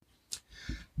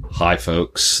Hi,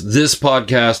 folks. This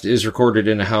podcast is recorded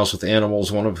in a house with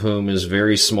animals, one of whom is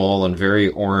very small and very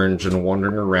orange and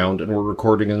wandering around, and we're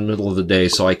recording in the middle of the day,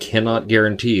 so I cannot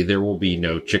guarantee there will be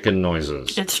no chicken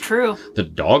noises. It's true. The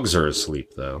dogs are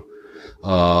asleep, though.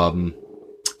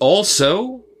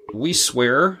 Also, we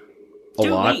swear a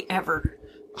lot. Do we ever?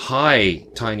 Hi,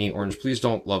 Tiny Orange. Please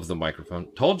don't love the microphone.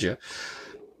 Told you.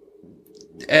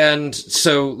 And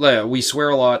so, we swear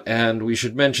a lot, and we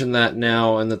should mention that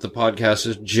now, and that the podcast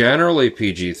is generally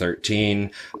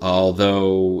PG-13,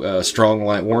 although strong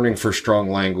warning for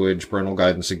strong language, parental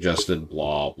guidance suggested,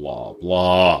 blah, blah,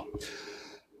 blah.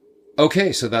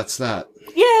 Okay, so that's that.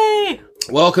 Yay!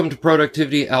 Welcome to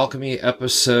Productivity Alchemy,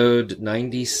 episode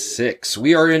 96.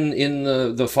 We are in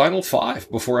the final 5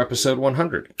 before episode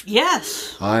 100.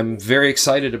 Yes. I'm very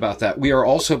excited about that. We are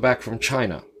also back from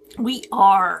China. We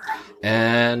are.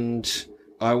 And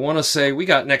I want to say we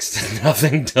got next to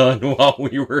nothing done while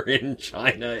we were in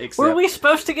China. Except Were we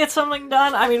supposed to get something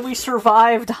done? I mean, we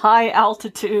survived high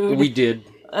altitude. We did.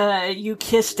 You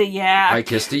kissed a yak. I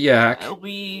kissed a yak.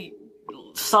 We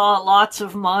saw lots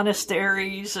of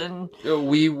monasteries and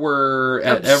we were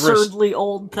at absurdly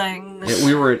old things.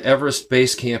 We were at Everest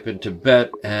Base Camp in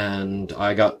Tibet, and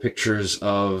I got pictures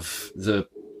of the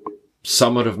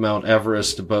summit of Mount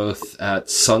Everest, both at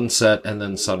sunset and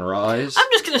then sunrise.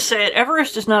 I'm just going to say it.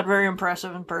 Everest is not very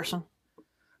impressive in person.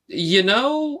 You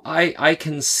know, I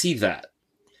can see that.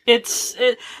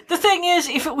 The thing is,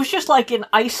 if it was just like in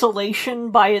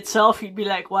isolation by itself, you'd be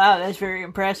like, wow, that's very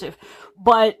impressive.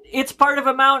 But it's part of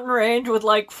a mountain range with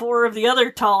like 4 of the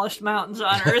other tallest mountains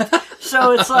on Earth.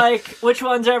 So it's like, which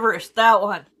one's Everest? That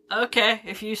one. Okay,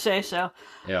 if you say so.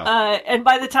 Yeah. And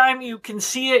by the time you can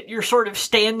see it, you're sort of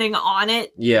standing on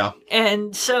it. Yeah.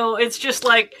 And so it's just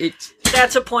like,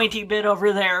 that's a pointy bit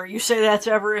over there. You say that's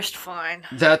Everest, fine.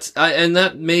 And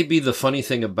that may be the funny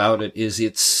thing about it, is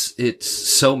it's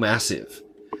so massive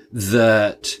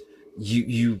that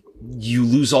you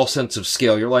lose all sense of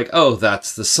scale. You're like, oh,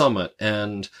 that's the summit.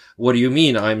 And what do you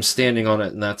mean I'm standing on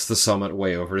it and that's the summit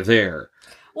way over there?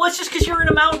 Well, it's just because you're in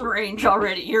a mountain range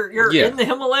already. You're in the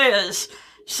Himalayas.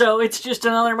 So it's just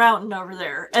another mountain over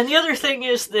there. And the other thing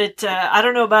is that, I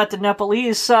don't know about the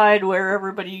Nepalese side where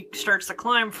everybody starts to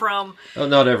climb from. Oh,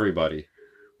 not everybody.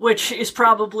 Which is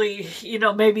probably,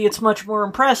 maybe it's much more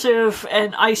impressive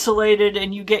and isolated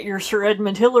and you get your Sir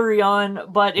Edmund Hillary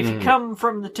on. But if you come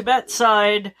from the Tibet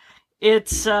side,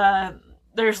 it's,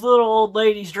 there's little old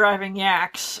ladies driving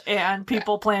yaks and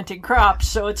people planting crops.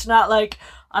 So it's not like,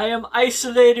 I am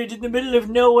isolated in the middle of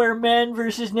nowhere, man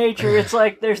versus nature. It's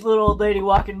like there's a little old lady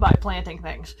walking by planting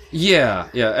things. Yeah,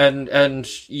 and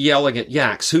yelling at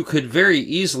yaks who could very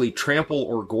easily trample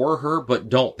or gore her, but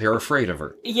don't. They're afraid of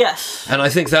her. Yes. And I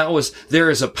think there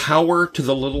is a power to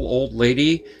the little old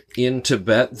lady in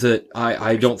Tibet that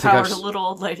I don't think I've... Power to little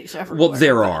old ladies everywhere. Well,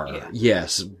 there are,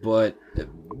 yes, but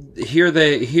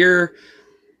here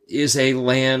is a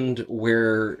land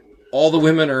where all the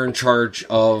women are in charge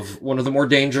of one of the more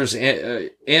dangerous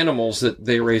animals that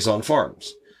they raise on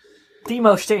farms. The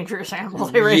most dangerous animal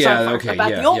they raise on farms. Okay,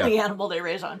 the only animal they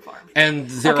raise on farms. And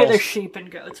there's sheep and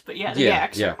goats, but the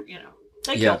yaks are,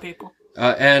 they kill people.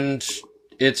 And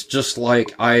it's just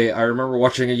like, I remember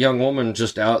watching a young woman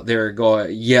just out there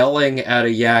yelling at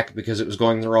a yak because it was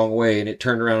going the wrong way, and it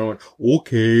turned around and went,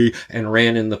 okay, and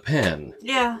ran in the pen.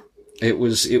 Yeah. It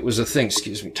was a thing.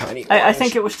 Excuse me, Tiny. I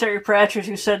think it was Terry Pratchett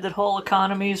who said that whole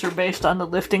economies are based on the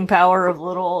lifting power of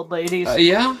little old ladies.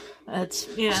 Yeah. That's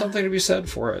something to be said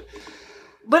for it.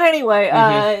 But anyway,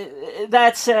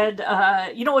 that said,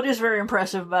 you know what is very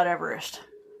impressive about Everest?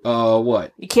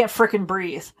 What? You can't frickin'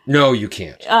 breathe. No, you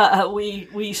can't.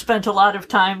 We spent a lot of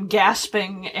time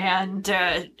gasping, and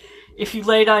if you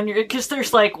laid on because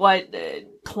there's like,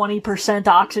 20%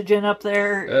 oxygen up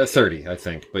there? 30, I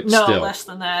think, but no, still. No, less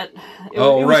than that. It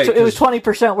was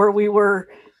 20% where we were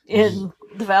in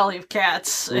the Valley of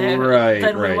Cats. And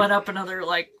then we went up another,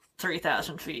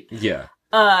 3,000 feet. Yeah.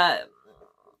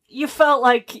 You felt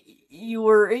like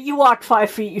you walked 5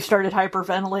 feet, you started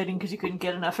hyperventilating because you couldn't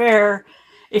get enough air.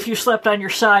 If you slept on your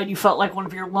side, you felt like one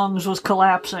of your lungs was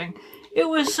collapsing. It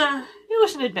was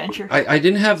an adventure. I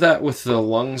didn't have that with the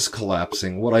lungs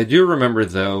collapsing. What I do remember,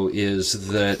 though, is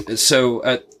that, so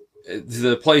at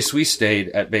the place we stayed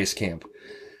at base camp,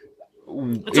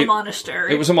 it's a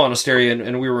monastery. It was a monastery,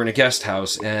 and we were in a guest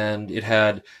house, and it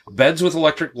had beds with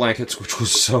electric blankets, which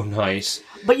was so nice.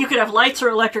 But you could have lights or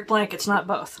electric blankets, not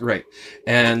both. Right.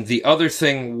 And the other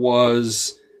thing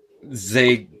was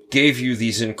they gave you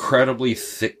these incredibly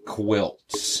thick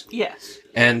quilts. Yes.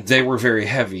 And they were very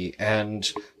heavy,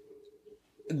 and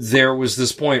there was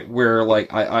this point where,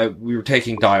 we were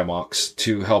taking Diamox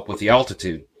to help with the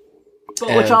altitude.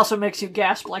 But which also makes you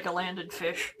gasp like a landed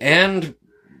fish. And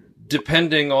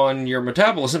depending on your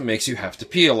metabolism, makes you have to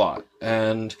pee a lot.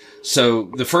 And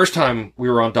so the first time we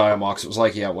were on Diamox, it was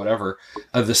like, yeah, whatever.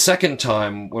 The second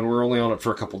time, when we were only on it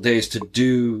for a couple days, to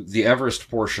do the Everest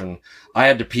portion, I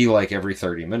had to pee like every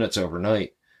 30 minutes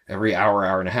overnight. Every hour,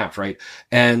 hour and a half, right?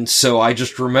 And so I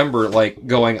just remember like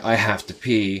going, I have to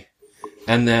pee,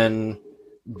 and then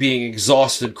being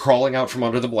exhausted, crawling out from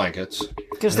under the blankets.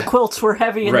 Because the quilts were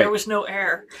heavy and there was no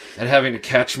air. And having to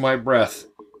catch my breath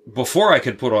before I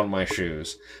could put on my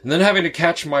shoes. And then having to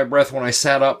catch my breath when I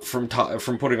sat up from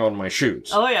putting on my shoes.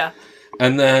 Oh, yeah.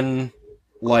 And then,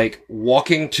 like,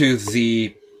 walking to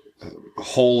the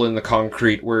hole in the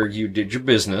concrete where you did your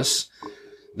business.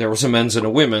 There was a men's and a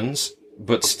women's,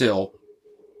 but still.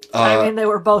 I mean, they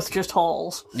were both just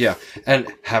holes. Yeah, and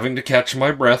having to catch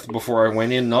my breath before I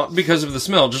went in, not because of the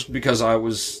smell, just because I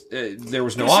was, there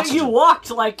was no oxygen. So you walked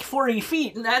like 40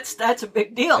 feet, and that's a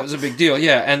big deal. That was a big deal,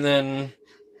 yeah, and then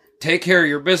take care of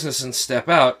your business and step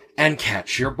out and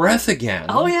catch your breath again.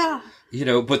 Oh, yeah. You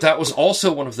know, but that was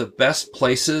also one of the best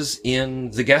places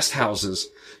in the guest houses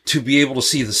to be able to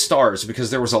see the stars,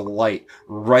 because there was a light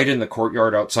right in the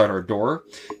courtyard outside our door,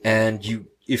 and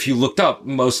if you looked up,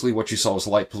 mostly what you saw was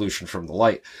light pollution from the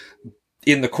light.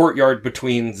 In the courtyard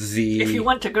between the... If you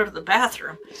went to go to the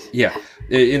bathroom. Yeah.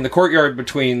 In the courtyard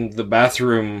between the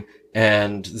bathroom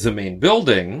and the main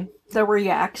building... There were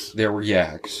yaks. There were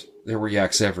yaks. There were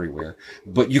yaks everywhere.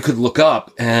 But you could look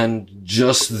up and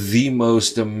just the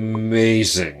most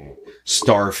amazing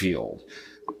star field.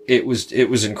 It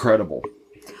was incredible.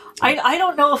 I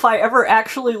don't know if I ever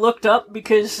actually looked up,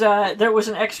 because there was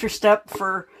an extra step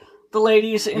for the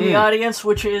ladies in the audience,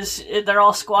 which is they're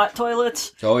all squat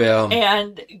toilets. Oh, yeah.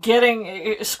 And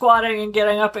squatting and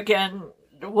getting up again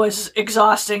was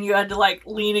exhausting. You had to, like,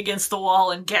 lean against the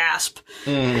wall and gasp.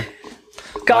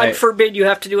 God forbid you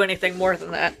have to do anything more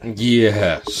than that.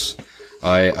 Yes.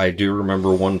 I do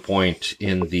remember one point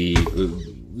in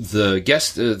the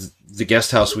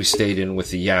guest house we stayed in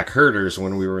with the yak herders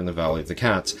when we were in the Valley of the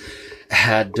Cats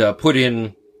had put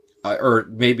in, or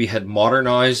maybe had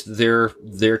modernized their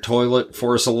toilet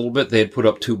for us a little bit. They had put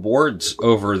up 2 boards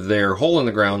over their hole in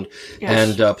the ground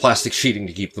and plastic sheeting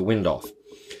to keep the wind off.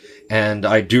 And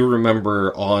I do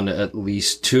remember on at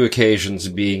least 2 occasions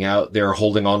being out there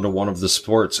holding on to one of the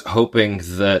supports, hoping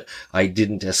that I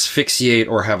didn't asphyxiate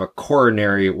or have a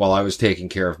coronary while I was taking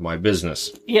care of my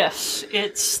business. Yes,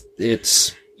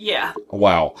 it's... Yeah.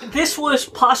 Wow. This was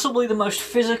possibly the most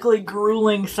physically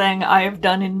grueling thing I have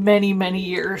done in many, many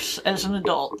years as an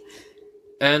adult.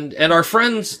 And our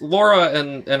friends Laura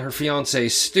and her fiance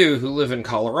Stu, who live in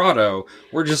Colorado,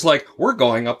 were just like, we're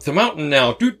going up the mountain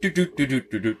now. Do do do do do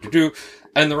do do do do.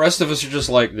 And the rest of us are just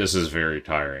like, this is very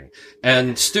tiring.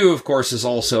 And Stu, of course, is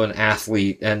also an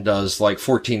athlete and does like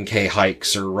 14K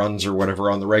hikes or runs or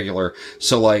whatever on the regular.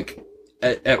 So like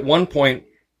at one point,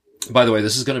 by the way,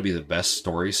 this is going to be the best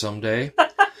story someday.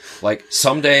 Like,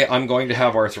 someday I'm going to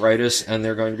have arthritis, and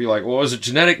they're going to be like, well, is it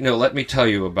genetic? No, let me tell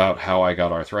you about how I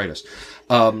got arthritis.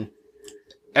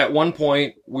 At one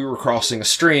point, we were crossing a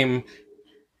stream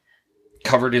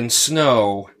covered in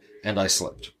snow, and I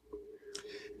slipped.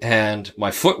 And my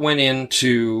foot went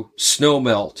into snow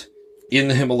melt in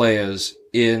the Himalayas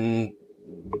in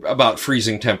about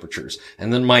freezing temperatures.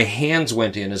 And then my hands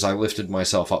went in as I lifted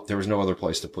myself up. There was no other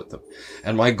place to put them.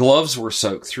 And my gloves were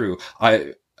soaked through.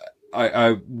 I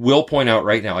will point out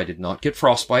right now, I did not get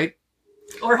frostbite.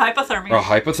 Or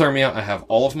hypothermia. I have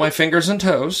all of my fingers and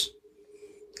toes.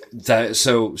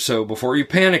 So before you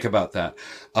panic about that,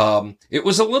 it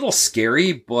was a little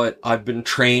scary, but I've been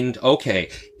trained, okay,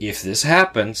 if this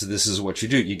happens, this is what you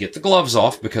do. You get the gloves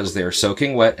off because they're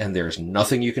soaking wet and there's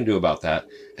nothing you can do about that.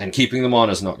 And keeping them on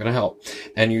is not going to help.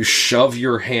 And you shove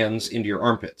your hands into your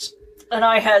armpits. And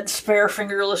I had spare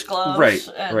fingerless gloves. Right,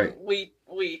 and right.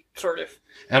 We sort of...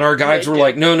 And our guides were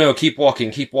like, no, keep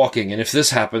walking. And if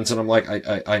this happens, and I'm like,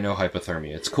 I know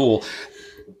hypothermia. It's cool.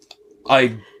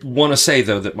 I want to say,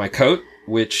 though, that my coat,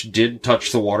 which did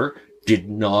touch the water, did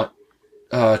not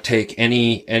take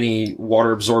any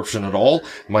water absorption at all.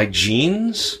 My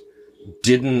jeans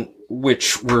didn't,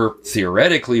 which were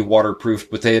theoretically waterproof,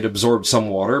 but they had absorbed some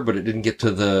water, but it didn't get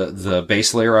to the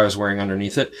base layer I was wearing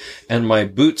underneath it. And my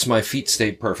boots, my feet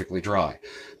stayed perfectly dry.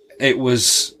 It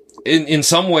was... In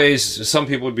some ways, some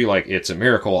people would be like, it's a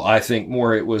miracle. I think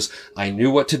more it was, I knew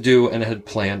what to do and had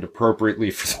planned appropriately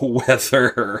for the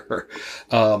weather.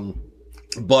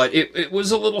 But it was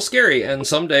a little scary. And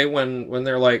someday when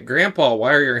they're like, Grandpa,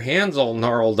 why are your hands all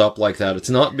gnarled up like that?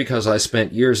 It's not because I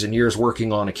spent years and years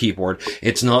working on a keyboard.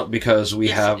 It's not because we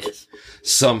have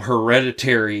some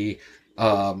hereditary,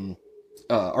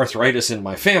 arthritis in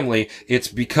my family, it's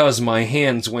because my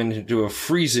hands went into a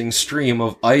freezing stream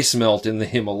of ice melt in the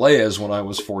Himalayas when I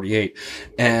was 48.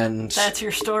 And that's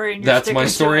your story. And that's my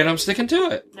story, and I'm sticking to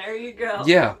it. There you go.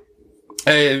 Yeah.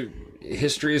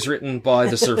 History is written by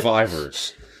the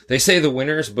survivors. They say the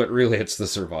winners, but really it's the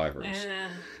survivors.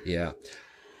 Yeah.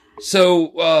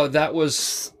 So, that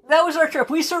was our trip.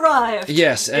 We survived.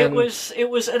 Yes, and it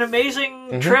was an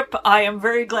amazing trip. I am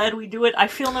very glad we do it. I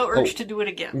feel no urge to do it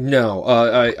again. No,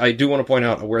 I do want to point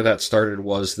out where that started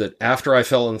was that after I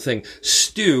fell in the thing,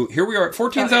 Stu, here we are at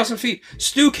 14,000 feet,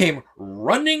 Stu came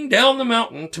running down the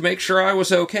mountain to make sure I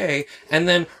was okay, and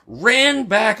then ran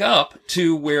back up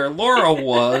to where Laura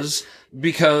was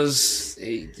because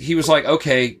he was like,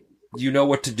 okay, you know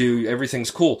what to do,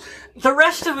 everything's cool. The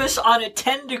rest of us on a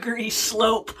 10-degree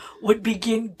slope would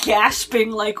begin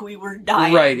gasping like we were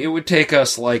dying. Right, it would take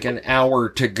us like an hour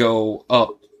to go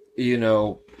up,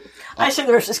 I say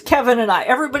there's just Kevin and I.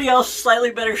 Everybody else,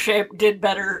 slightly better shape, did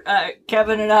better.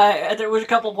 Kevin and I, there was a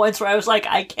couple points where I was like,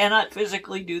 I cannot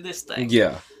physically do this thing.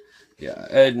 Yeah. Yeah,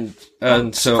 and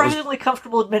I'm so surprisingly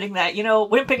comfortable admitting that.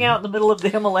 Wimping out in the middle of the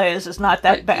Himalayas is not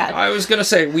that bad. I was going to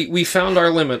say, we found our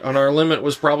limit, and our limit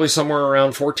was probably somewhere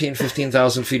around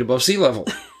 15,000 feet above sea level.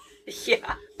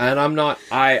 Yeah. And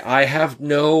I have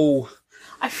no...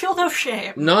 I feel no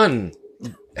shame. None.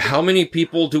 How many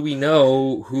people do we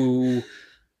know who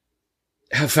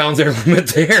have found their limit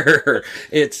there?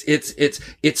 It's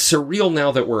surreal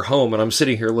now that we're home, and I'm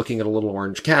sitting here looking at a little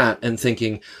orange cat and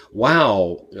thinking,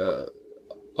 wow,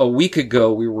 a week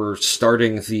ago we were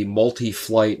starting the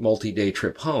multi-flight, multi-day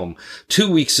trip home.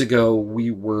 2 weeks ago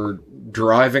we were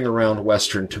driving around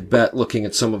western Tibet looking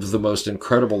at some of the most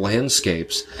incredible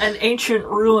landscapes. And ancient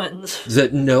ruins.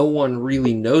 That no one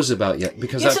really knows about yet,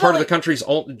 because that part of the country's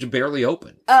barely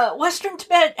open. Western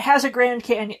Tibet has a Grand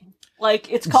Canyon.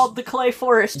 Like, it's called the Clay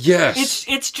Forest. Yes.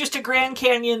 It's just a Grand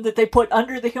Canyon that they put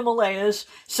under the Himalayas,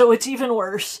 so it's even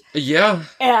worse. Yeah.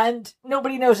 And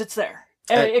nobody knows it's there.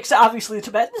 Obviously, the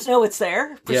Tibetans know it's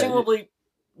there. Presumably,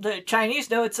 the Chinese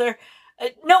know it's there.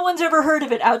 No one's ever heard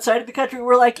of it outside of the country.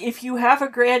 We're like, if you have a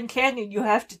Grand Canyon, you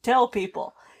have to tell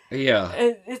people. Yeah.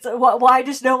 It's why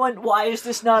is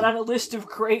this not on a list of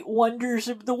great wonders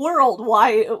of the world?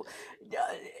 Why...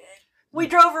 we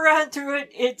drove around through it.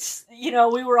 It's,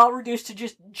 we were all reduced to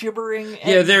just gibbering.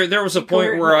 Yeah, there was a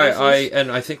point where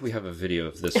I think we have a video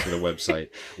of this for the website,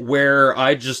 where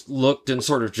I just looked and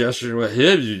sort of gestured and went,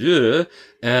 hey,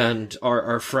 and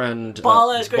our friend...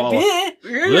 Bala is going,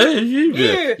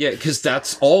 yeah, because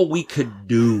that's all we could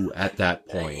do at that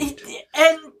point.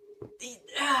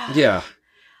 Yeah.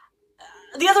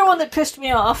 The other one that pissed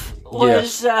me off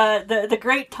was the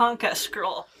Great Tonka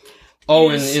Scroll.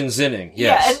 Oh, in Zinning,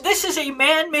 yes. Yeah, and this is a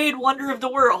man-made wonder of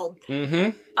the world.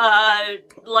 Mm-hmm.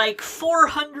 Like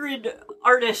 400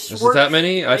 artists worked... Is it that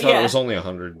many? I thought it was only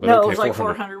 100. But no, okay, it was like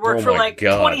 400. Worked for like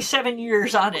 27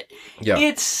 years on it. Yeah.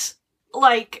 It's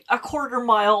like a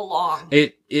quarter-mile long.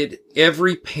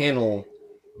 Every panel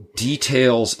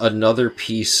details another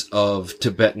piece of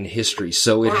Tibetan history.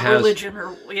 So it has... religion,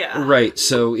 Right,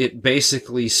 so it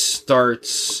basically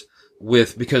starts...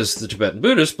 because the Tibetan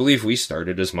Buddhists believe we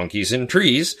started as monkeys in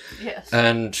trees. Yes.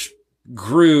 And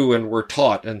grew and were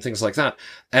taught and things like that.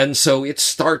 And so it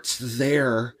starts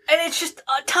there. And it's just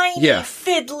a tiny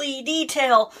fiddly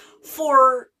detail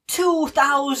for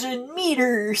 2,000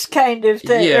 meters kind of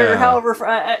thing. Or however,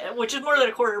 which is more than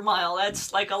a quarter mile.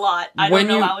 That's like a lot. I don't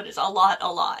know how it is. A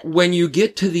lot. When you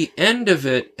get to the end of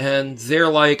it and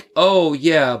they're like, oh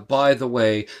yeah, by the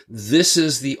way, this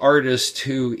is the artist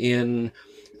who in...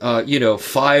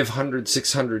 500,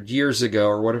 600 years ago,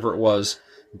 or whatever it was,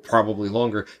 probably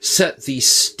longer, set the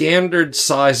standard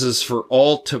sizes for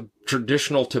all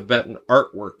traditional Tibetan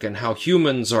artwork and how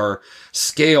humans are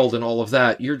scaled and all of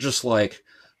that. You're just like,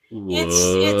 what?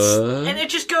 And it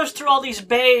just goes through all these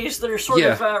bays that are sort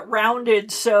of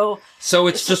rounded, so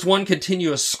it's just one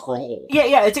continuous scroll.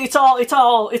 Yeah,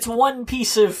 it's one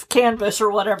piece of canvas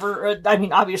or whatever. I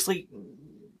mean, obviously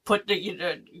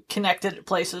connected at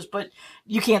places, but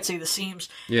you can't see the seams.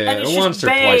 Yeah, and it's just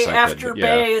bay after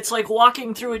bay. It's like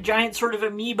walking through a giant sort of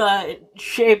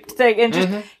amoeba-shaped thing, and just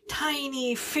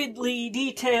tiny fiddly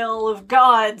detail of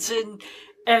gods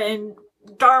and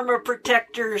Dharma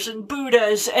protectors and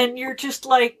Buddhas, and you're just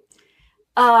like,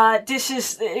 this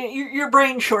is... Your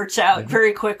brain shorts out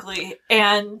very quickly,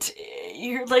 and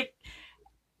you're like,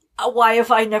 why have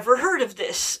I never heard of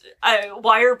this?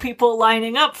 Why are people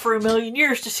lining up for 1 million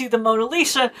years to see the Mona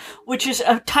Lisa, which is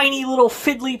a tiny little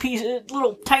fiddly piece,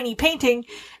 little tiny painting,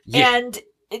 and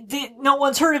no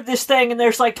one's heard of this thing, and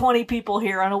there's like 20 people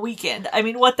here on a weekend. I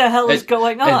mean, what the hell is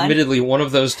going on? Admittedly, one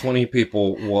of those 20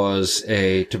 people was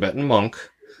a Tibetan monk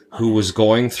who was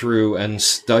going through and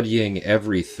studying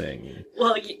everything.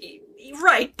 Well,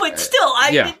 right, but still,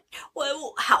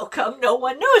 well, how come no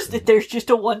one knows that there's just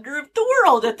a wonder of the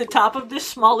world at the top of this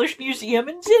smallish museum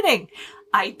in Zinning?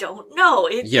 I don't know.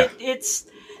 It's...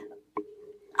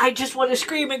 I just want to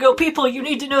scream and go, people, you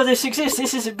need to know this exists.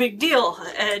 This is a big deal.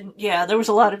 And yeah, there was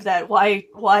a lot of that. Why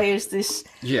is this?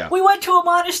 Yeah. We went to a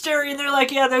monastery and they're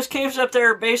like, yeah, those caves up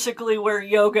there are basically where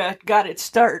yoga got its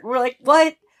start. We're like,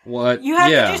 what? What? You have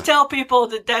to just tell people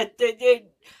that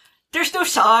there's no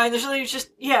sign. There's just,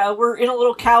 we're in a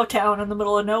little cow town in the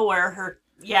middle of nowhere, or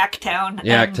yak town.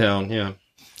 Yak town, yeah.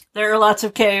 There are lots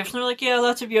of caves. And they're like, yeah,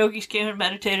 lots of yogis came and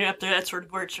meditated up there, that sort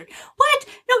of word. What?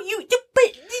 No, you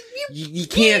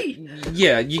can't,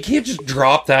 you can't just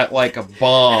drop that like a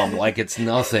bomb, like it's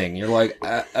nothing. You're like,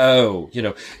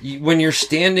 when you're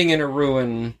standing in a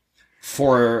ruin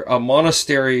for a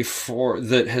monastery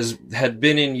that had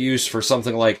been in use for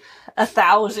something like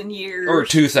 1,000 years. Or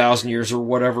 2,000 years or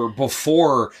whatever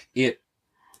before it,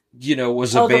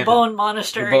 was abandoned. The Bone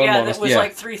Monastery, that was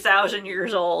like 3,000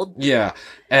 years old. Yeah.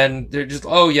 And they're just,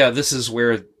 this is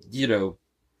where,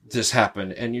 this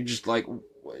happened. And you're just like,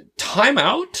 time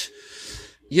out?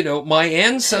 My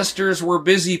ancestors were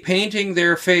busy painting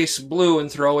their face blue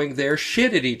and throwing their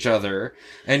shit at each other.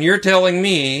 And you're telling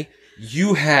me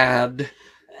you had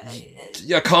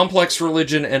a complex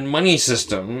religion and money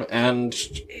system, and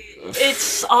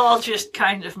it's all just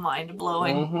kind of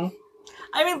mind-blowing. Mm-hmm.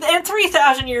 I mean, and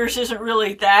 3,000 years isn't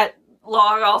really that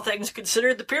long, all things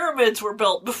considered. The pyramids were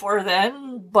built before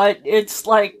then, but it's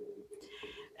like,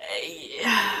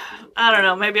 I don't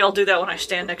know, maybe I'll do that when I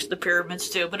stand next to the pyramids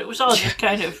too, but it was all just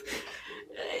kind of,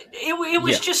 it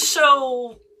was just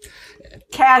so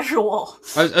casual.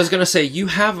 I was going to say, you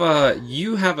have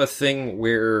a thing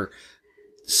where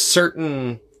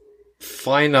certain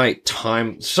timelines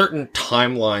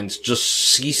just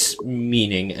cease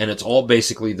meaning, and it's all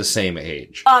basically the same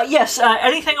age. Yes,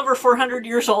 anything over 400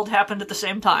 years old happened at the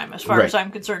same time, as far as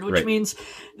I'm concerned, which means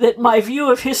that my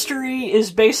view of history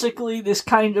is basically this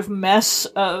kind of mess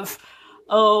of,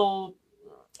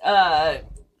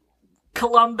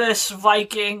 Columbus,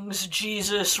 Vikings,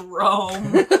 Jesus,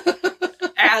 Rome,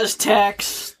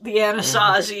 Aztecs, the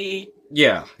Anasazi,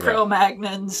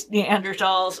 Cro-Magnons,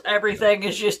 Neanderthals, everything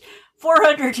is just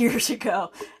 400 years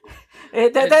ago.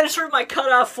 That is sort of my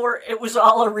cutoff for it was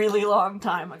all a really long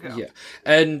time ago. Yeah.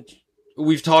 And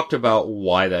we've talked about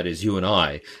why that is, you and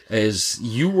I, is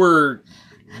you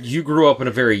grew up in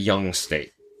a very young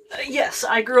state. Yes,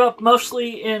 I grew up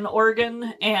mostly in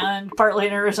Oregon and partly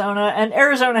in Arizona, and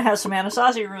Arizona has some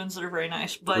Anasazi ruins that are very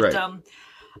nice, but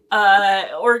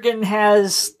Oregon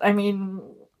has,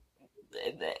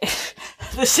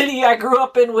 the city I grew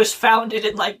up in was founded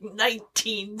in like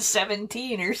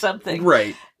 1917 or something.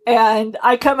 Right. And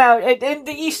I come out, and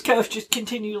the East Coast just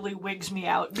continually wigs me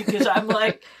out because I'm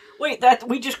like, wait,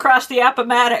 we just crossed the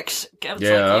Appomattox.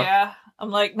 I'm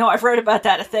like, no, I've read about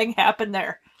that. A thing happened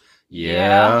there.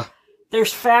 Yeah.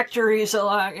 There's factories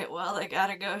along it. Well, they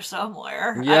gotta go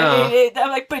somewhere. Yeah. I'm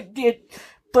like, but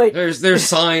there's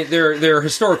there are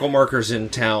historical markers in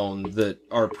town that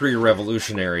are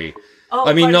pre-revolutionary.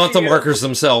 Oh, not the markers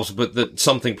themselves, but that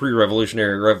something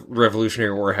pre-revolutionary,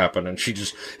 revolutionary war happened, and she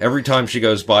just, every time she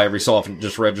goes by, every so often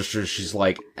just registers, she's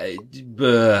like,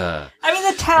 the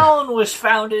town was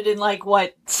founded in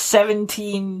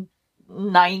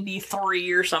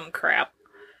 1793 or some crap.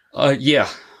 Yeah,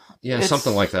 it's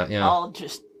something like that, yeah. All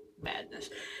just madness.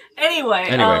 Anyway.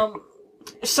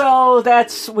 So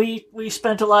we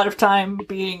spent a lot of time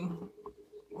being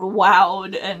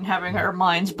wowed and having our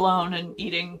minds blown and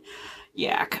eating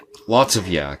yak. Lots of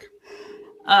yak.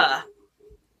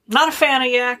 Not a fan of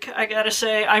yak, I gotta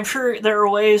say. I'm sure there are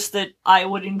ways that I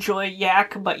would enjoy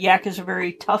yak, but yak is a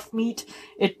very tough meat.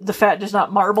 The fat does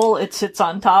not marble, it sits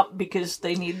on top because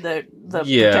they need the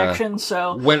protection,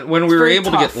 so... When we were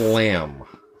able tough. to get lamb.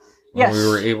 When we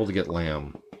were able to get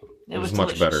lamb. It was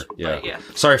much better. Yeah.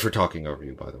 Sorry for talking over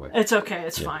you, by the way. It's okay,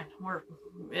 it's fine.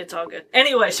 It's all good.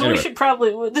 Anyway, we should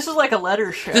probably... This is like a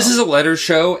letter show. This is a letter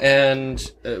show,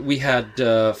 and we had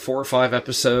 4 or 5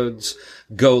 episodes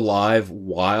go live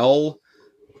while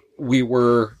we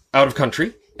were out of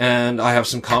country, and I have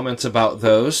some comments about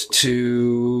those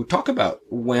to talk about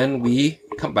when we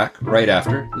come back right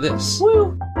after this.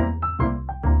 Woo!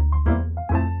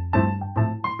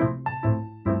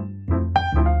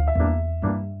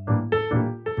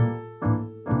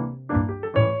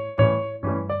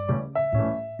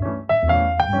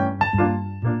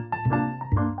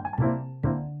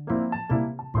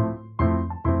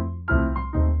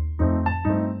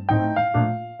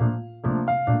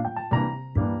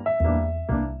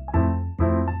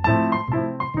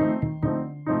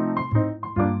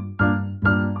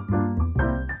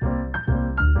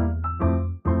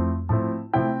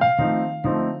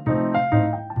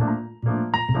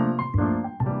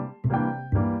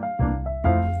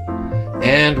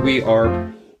 And we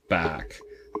are back.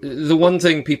 The one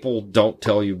thing people don't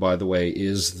tell you, by the way,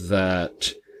 is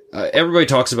that everybody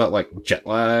talks about, like, jet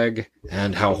lag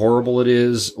and how horrible it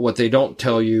is. What they don't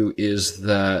tell you is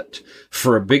that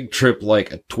for a big trip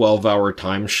like a 12-hour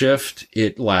time shift,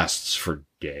 it lasts for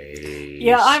days.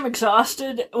 Yeah, I'm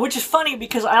exhausted, which is funny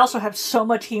because I also have so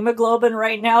much hemoglobin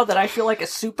right now that I feel like a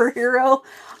superhero.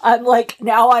 I'm like,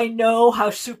 now I know how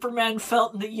Superman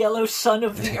felt in the yellow sun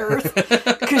of the earth.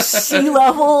 Because sea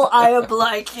level, I am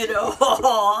like, and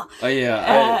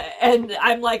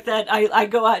I'm like that. I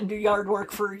go out and do yard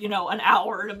work for, an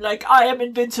hour, and I'm like, I am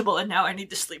invincible, and now I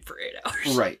need to sleep for 8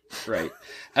 hours. Right.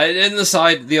 And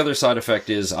the other side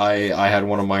effect is I had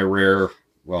one of my rare,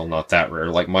 well, not that rare,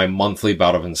 like my monthly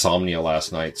bout of insomnia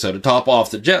last night. So to top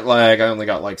off the jet lag, I only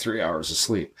got like 3 hours of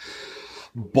sleep.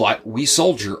 But we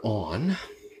soldier on.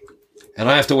 And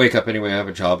I have to wake up anyway. I have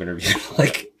a job interview in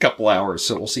like a couple hours,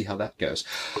 so we'll see how that goes.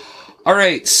 All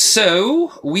right,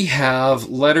 so we have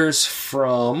letters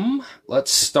from,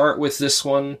 let's start with this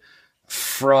one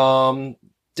from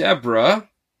Deborah.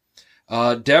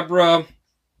 Deborah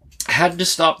had to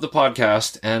stop the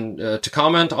podcast and to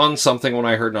comment on something when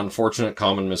I heard an unfortunate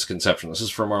common misconception. This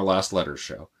is from our last letters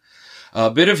show.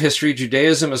 A bit of history.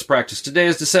 Judaism as practiced today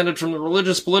is descended from the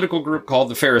religious political group called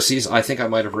the Pharisees. I think I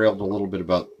might have railed a little bit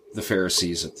about the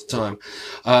Pharisees at the time.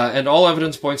 And all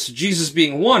evidence points to Jesus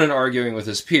being one and arguing with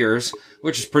his peers,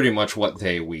 which is pretty much what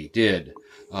we did.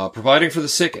 Providing for the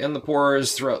sick and the poor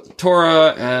is throughout the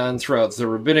Torah and throughout the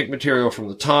rabbinic material from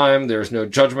the time. There's no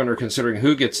judgment or considering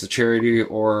who gets the charity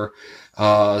or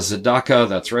tzedakah,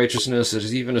 that's righteousness. It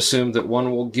is even assumed that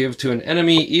one will give to an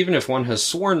enemy even if one has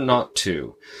sworn not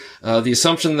to. The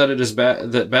assumption that it is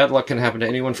that bad luck can happen to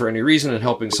anyone for any reason and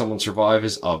helping someone survive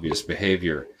is obvious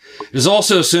behavior. It is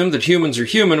also assumed that humans are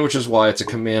human, which is why it's a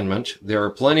commandment. There are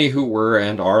plenty who were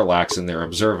and are lax in their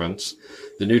observance.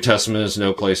 The New Testament is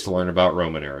no place to learn about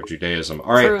Roman era Judaism.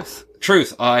 All right.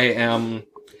 Truth. I'm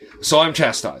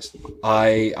chastised.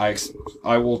 I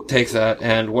will take that,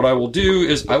 and what I will do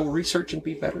is I will research and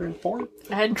be better informed.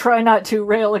 And try not to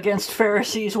rail against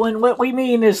Pharisees when what we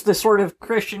mean is the sort of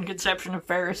Christian conception of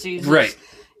Pharisees. Right.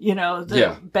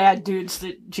 The bad dudes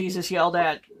that Jesus yelled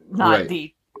at, not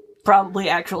the probably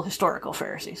actual historical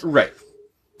Pharisees. Right.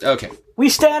 Okay. We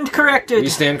stand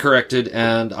corrected.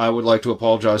 And I would like to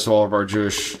apologize to all of our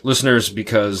Jewish listeners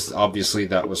because obviously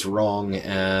that was wrong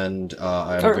and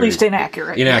or at least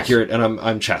inaccurate. Inaccurate, yes. And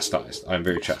I'm chastised. I'm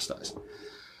very chastised.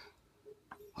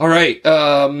 All right.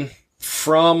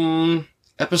 From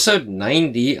episode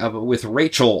 90 with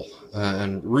Rachel,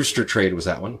 and Rooster Trade was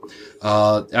that one.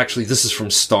 Actually, this is from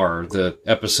Star. The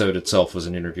episode itself was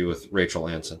an interview with Rachel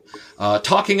Anson.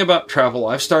 Talking about travel,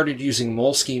 I've started using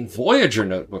Moleskine Voyager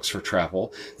notebooks for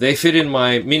travel. They fit in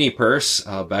my mini purse,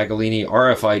 Bagolini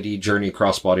RFID Journey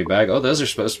Crossbody bag. Oh, those are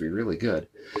supposed to be really good.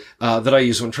 That I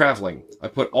use when traveling. I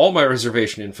put all my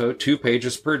reservation info, 2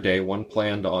 pages per day, one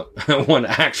planned on, one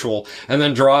actual, and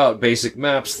then draw out basic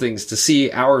maps, things to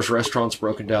see, hours, restaurants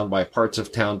broken down by parts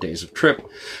of town, days of trip.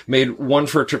 Made one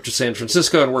for a trip to San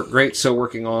Francisco and worked great, so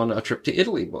working on a trip to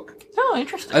Italy book. Oh,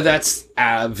 interesting. That's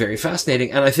very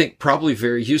fascinating, and I think probably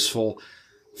very useful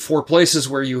for places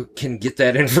where you can get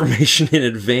that information in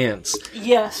advance.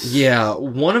 Yes. Yeah,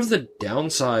 one of the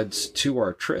downsides to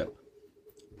our trip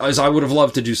is I would have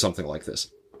loved to do something like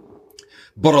this.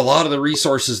 But a lot of the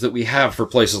resources that we have for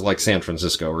places like San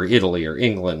Francisco or Italy or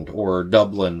England or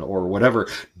Dublin or whatever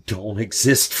don't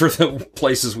exist for the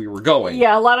places we were going.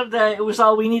 Yeah, a lot of it was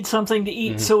all we need something to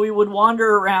eat, so we would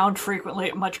wander around frequently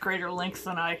at much greater length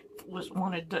than I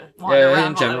wanted to wander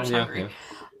around while I was hungry.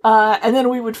 Yeah. And then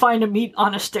we would find a meat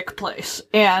on a stick place.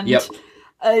 And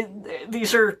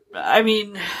these are,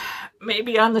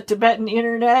 maybe on the Tibetan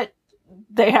internet,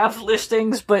 they have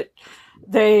listings, but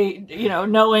they,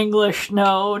 no English,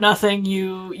 no nothing.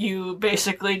 You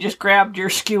basically just grabbed your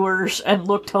skewers and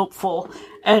looked hopeful,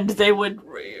 and they would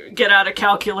get out a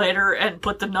calculator and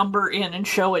put the number in and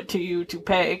show it to you to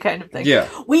pay, kind of thing. Yeah.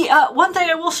 We, one thing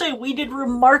I will say, we did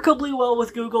remarkably well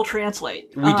with Google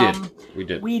Translate. We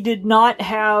did. We did not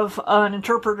have an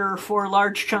interpreter for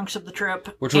large chunks of the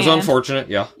trip. Which was unfortunate,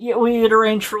 yeah. Yeah, we had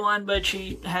arranged for one, but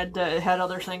she had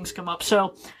other things come up,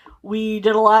 so we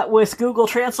did a lot with Google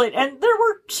Translate, and there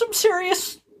were some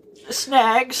serious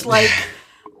snags, like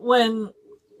when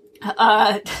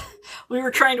we were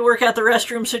trying to work out the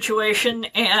restroom situation,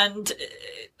 and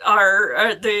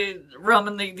the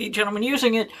Roman, the gentleman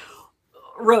using it,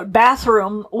 wrote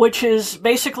bathroom, which is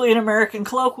basically an American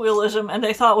colloquialism, and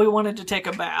they thought we wanted to take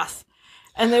a bath.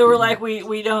 And they were like,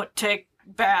 we don't take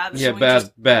baths. Yeah,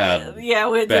 bad. Yeah,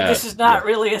 this is not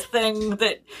really a thing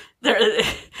that there.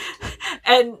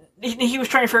 and he was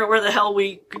trying to figure out where the hell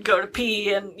we could go to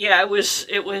pee, and yeah, it was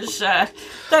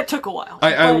that took a while.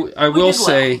 I will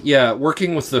say, yeah,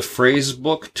 working with the phrase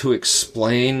book to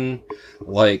explain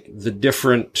like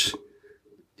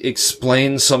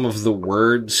explain some of the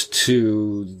words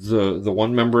to the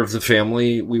one member of the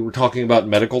family. We were talking about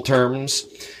medical terms,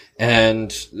 and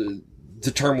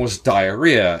the term was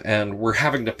diarrhea, and we're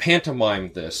having to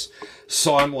pantomime this.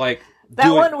 So I'm like, that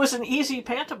one was an easy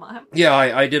pantomime. Yeah,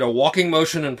 I did a walking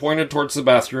motion and pointed towards the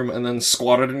bathroom, and then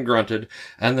squatted and grunted,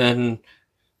 and then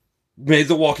made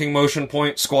the walking motion,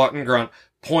 point, squat and grunt,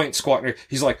 point, squat and...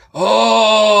 He's like,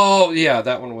 oh! Yeah,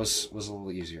 that one was a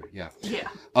little easier, yeah. Yeah.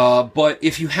 But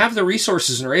if you have the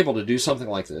resources and are able to do something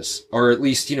like this, or at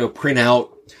least, print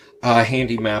out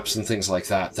handy maps and things like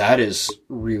that, that is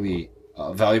really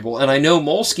valuable. And I know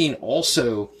Moleskine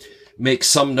also makes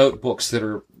some notebooks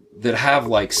that have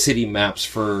like city maps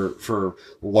for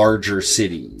larger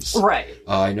cities. Right.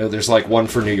 I know there's like one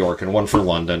for New York and one for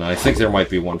London. I think there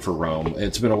might be one for Rome.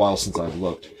 It's been a while since I've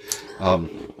looked.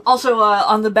 Also,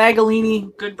 on the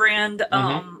Bagolini, good brand,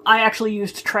 I actually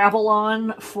used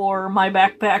Travelon for my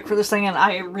backpack for this thing, and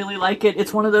I really like it.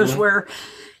 It's one of those where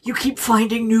you keep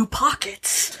finding new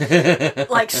pockets.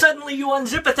 Like, suddenly you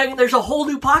unzip a thing and there's a whole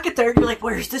new pocket there, and you're like,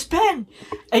 where's this pen?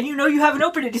 And you haven't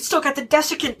opened it. It's still got the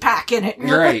desiccant pack in it. And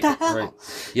you're like, what the hell?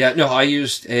 Right. Yeah, no, I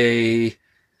used a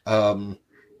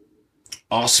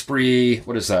Osprey,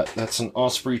 what is that? That's an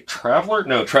Osprey Traveler?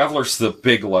 No, Traveler's the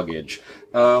big luggage.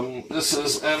 This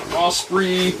is an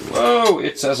Osprey,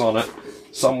 it says on it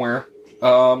somewhere.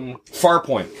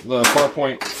 Farpoint, the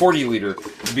Farpoint 40 liter,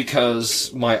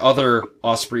 because my other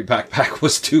Osprey backpack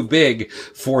was too big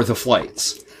for the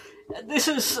flights. This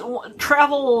is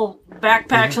travel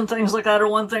backpacks and things like that are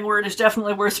one thing where it is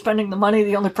definitely worth spending the money.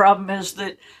 The only problem is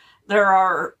that there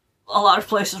are a lot of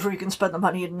places where you can spend the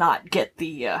money and not get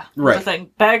the thing.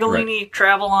 Bagolini,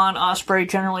 Travelon, Osprey,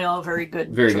 generally all very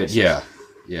good. Very choices. Good,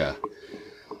 yeah.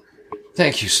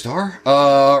 Thank you, Star.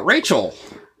 Rachel.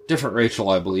 Different Rachel,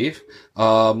 I believe.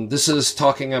 This is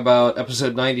talking about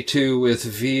episode 92 with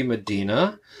V.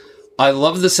 Medina. I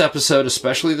love this episode,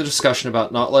 especially the discussion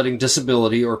about not letting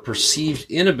disability or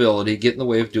perceived inability get in the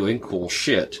way of doing cool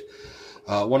shit.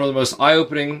 One of the most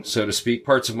eye-opening, so to speak,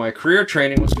 parts of my career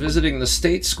training was visiting the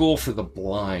State School for the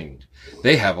Blind.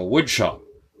 They have a wood shop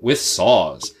with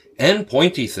saws and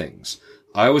pointy things.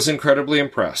 I was incredibly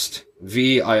impressed.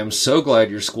 V, I am so glad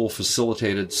your school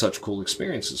facilitated such cool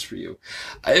experiences for you.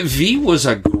 V was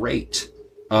a great,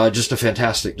 just a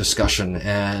fantastic discussion,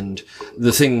 and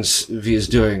the things V is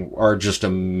doing are just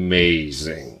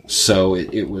amazing. So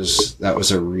that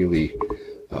was a really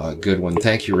good one.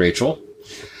 Thank you, Rachel.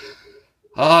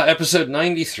 Episode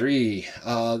 93.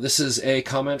 This is a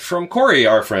comment from Corey,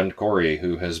 our friend Corey,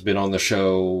 who has been on the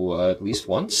show at least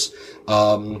once.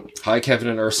 Hi, Kevin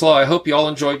and Ursula. I hope you all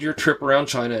enjoyed your trip around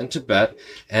China and Tibet,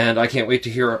 and I can't wait to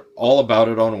hear all about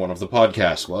it on one of the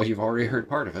podcasts. Well, you've already heard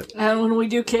part of it. And when we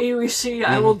do KUEC,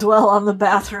 I will dwell on the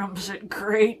bathrooms at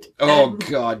great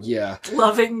God, yeah.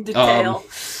 loving detail.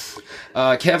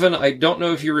 Kevin, I don't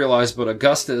know if you realize, but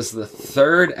Augusta is the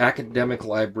third academic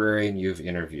librarian you've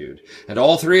interviewed. And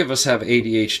all three of us have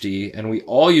ADHD, and we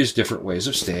all use different ways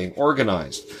of staying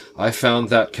organized. I found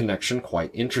that connection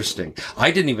quite interesting.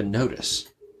 I didn't even notice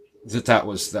that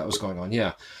was going on,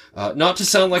 yeah. Not to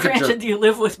sound like a jerk. Granted, you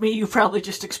live with me, you probably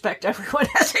just expect everyone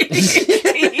has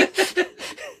ADHD.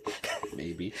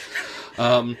 Maybe.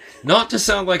 Not to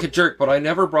sound like a jerk, but I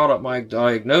never brought up my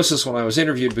diagnosis when I was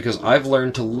interviewed because I've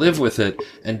learned to live with it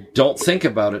and don't think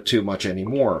about it too much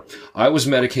anymore. I was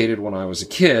medicated when I was a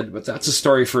kid, but that's a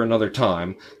story for another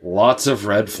time. Lots of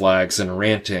red flags and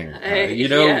ranting.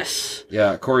 Yes.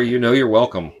 Yeah, Corey, you're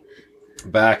welcome.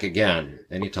 Back again,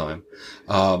 anytime.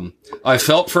 I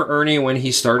felt for Ernie when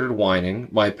he started whining.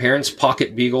 My parents'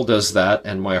 pocket beagle does that,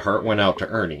 and my heart went out to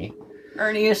Ernie.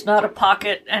 Ernie is not a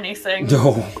pocket anything.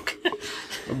 No.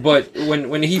 But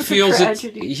when he feels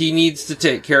he needs to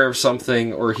take care of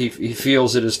something, or he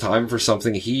feels it is time for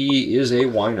something, he is a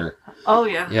whiner. Oh,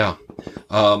 yeah. Yeah.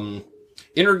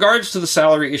 In regards to the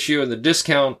salary issue and the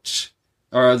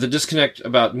disconnect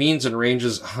about means and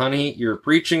ranges, honey, you're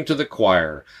preaching to the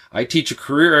choir. I teach a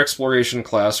career exploration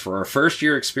class for our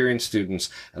first-year experienced students,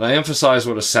 and I emphasize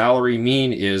what a salary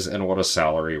mean is and what a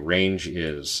salary range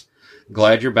is.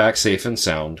 Glad you're back safe and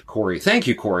sound, Corey. Thank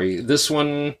you, Corey. This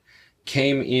one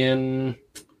came in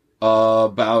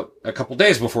about a couple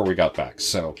days before we got back.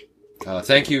 So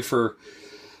thank you for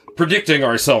predicting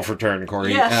our self-return,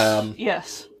 Corey. Yes,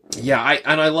 yes. Yeah,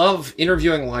 I love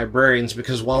interviewing librarians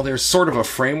because while there's sort of a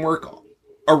framework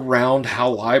around how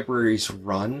libraries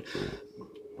run,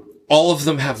 all of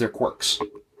them have their quirks.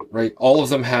 right? All of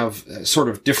them have sort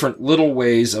of different little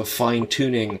ways of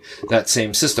fine-tuning that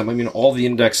same system. I mean, all the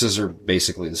indexes are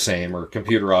basically the same, or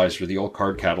computerized, or the old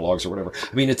card catalogs, or whatever.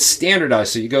 I mean, it's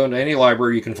standardized, so you go into any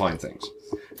library, you can find things,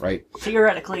 right?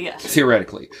 Theoretically, yes.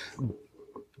 Theoretically.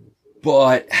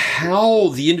 But how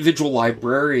the individual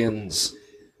librarians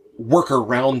work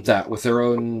around that with their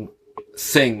own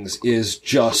things is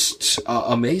just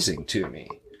amazing to me.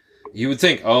 You would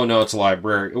think, oh no, it's a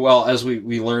library. Well, as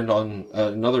we learned on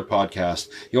another podcast,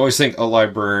 you always think, oh,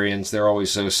 librarians, they're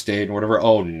always so staid and whatever.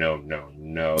 Oh,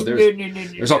 no.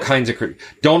 There's all kinds of...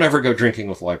 Don't ever go drinking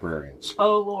with librarians.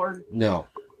 Oh, Lord. No.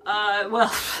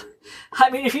 Well, I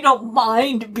mean, if you don't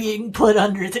mind being put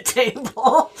under the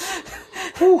table.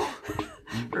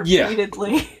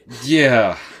 Repeatedly.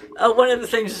 Yeah. One of the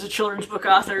things as a children's book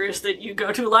author is that you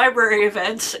go to library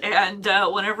events, and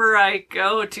whenever I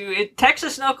go to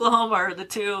Texas and Oklahoma are the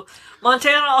two.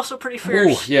 Montana also pretty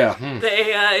fierce. Ooh, yeah.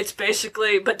 They it's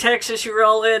basically, but Texas you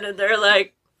roll in and they're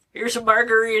like, here's a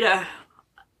margarita,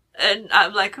 and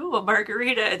I'm like, ooh, a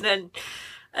margarita, and then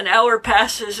an hour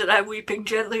passes and I'm weeping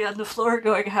gently on the floor,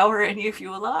 going, how are any of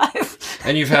you alive?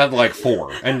 And you've had like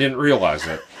 4 and didn't realize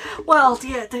it. Well,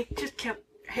 yeah, they just kept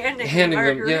handing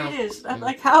margaritas. I'm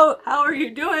like, how are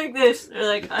you doing this? They're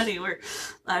like, honey, we're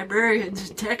librarians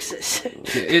in Texas.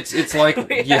 It's like,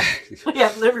 we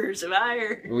have livers of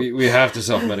iron. We have to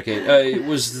self-medicate. It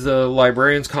was the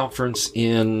librarians conference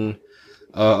in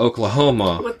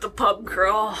Oklahoma with the pub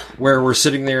crawl, where we're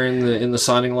sitting there in the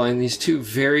signing line. These 2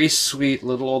 very sweet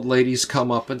little old ladies come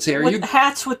up and say, with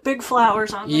hats with big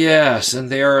flowers on them. Yes, and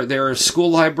they're school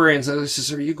librarians. And they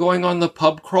says, are you going on the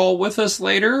pub crawl with us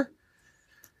later?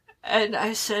 And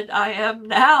I said, I am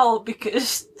now,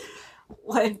 because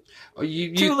when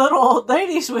you 2 little old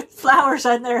ladies with flowers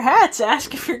on their hats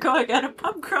ask if you're going on a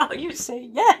pub crawl, you say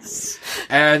yes.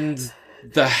 And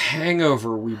the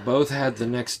hangover we both had the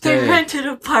next day. They rented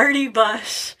a party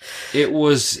bus. It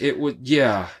was,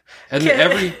 yeah. And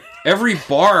every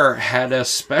bar had a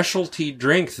specialty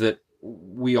drink that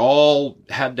we all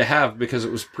had to have because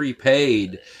it was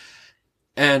prepaid.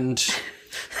 And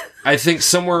I think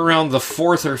somewhere around the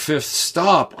 4th or 5th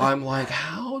stop, I'm like,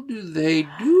 how do they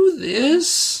do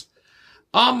this?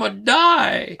 I'ma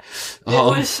die.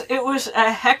 It was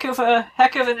a heck of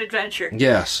an adventure.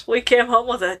 Yes. We came home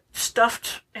with a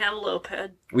stuffed antelope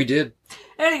head. We did.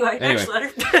 Anyway. Next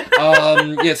letter.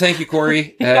 Yeah, thank you,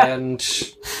 Corey. Yeah. And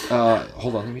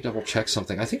hold on, let me double check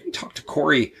something. I think we talked to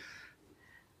Corey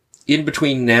in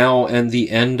between now and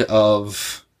the end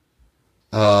of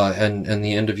and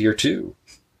the end of year 2.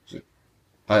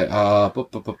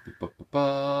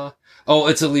 Oh,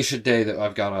 it's Alicia Day that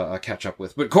I've got to catch up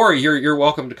with. But Corey, you're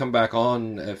welcome to come back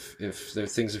on if there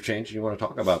things have changed and you want to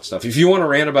talk about stuff. If you want to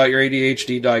rant about your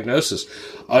ADHD diagnosis,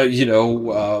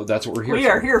 that's what we're here for. We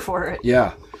are here for it.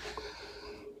 Yeah.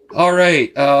 All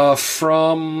right.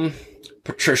 From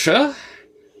Patricia,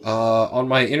 on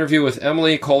my interview with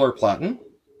Emily Kohler-Platten.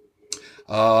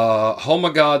 Oh my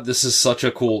God, this is such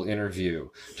a cool interview.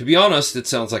 To be honest, it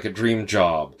sounds like a dream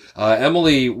job.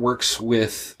 Emily works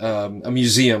with a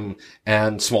museum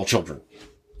and small children.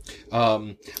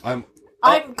 I'm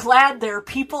glad there are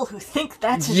people who think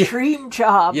that's a dream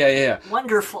job. Yeah.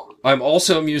 Wonderful. I'm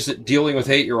also amused at dealing with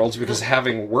 8-year-olds because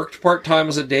having worked part-time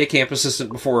as a day camp assistant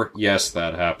before, yes,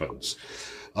 that happens.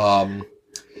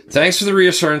 Thanks for the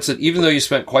reassurance that even though you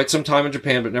spent quite some time in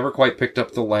Japan but never quite picked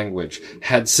up the language,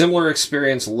 had similar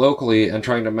experience locally, and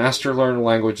trying to learn a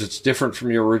language that's different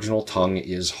from your original tongue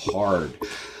is hard.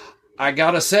 I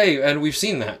gotta say, and we've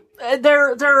seen that.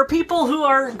 There are people who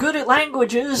are good at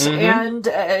languages, and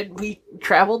we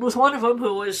traveled with one of them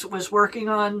who was working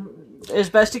on as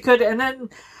best he could, and then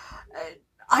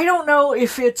I don't know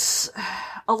if it's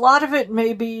a lot of it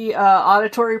may be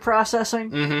auditory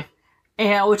processing.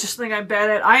 And which is something I'm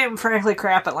bad at. I am frankly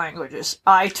crap at languages.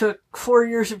 I took 4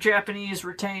 years of Japanese,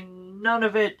 retained none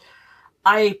of it.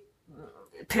 I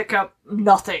pick up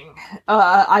nothing.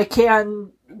 I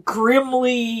can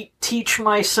grimly teach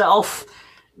myself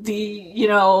the,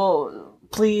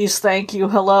 please, thank you,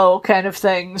 hello kind of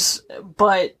things,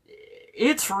 but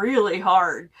it's really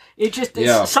hard. It just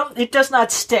it does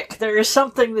not stick. There is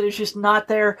something that is just not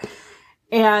there.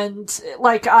 And,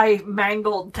 I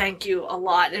mangled thank you a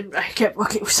lot, and I kept,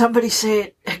 okay, somebody say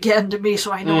it again to me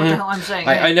so I know what the hell I'm saying.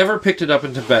 I never picked it up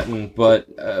in Tibetan, but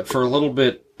for a little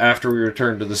bit after we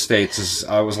returned to the States, as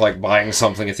I was, buying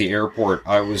something at the airport,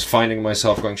 I was finding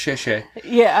myself going, she.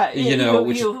 Yeah.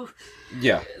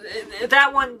 Yeah.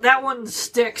 That one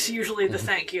sticks, usually the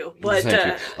thank you. But thank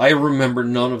you. I remember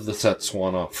none of the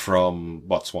Setswana from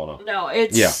Botswana. No,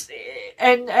 it's... Yeah.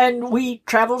 And we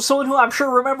traveled with someone who I'm sure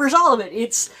remembers all of it.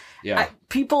 Yeah.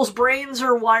 People's brains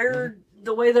are wired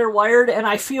the way they're wired, and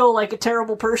I feel like a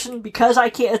terrible person because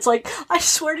I can't. It's like, I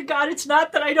swear to God, it's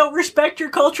not that I don't respect your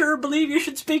culture or believe you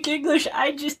should speak English.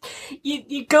 I just,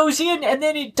 it goes in and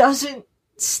then it doesn't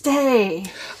stay.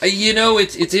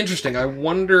 It's interesting. I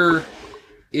wonder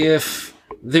if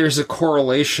there's a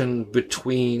correlation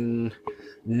between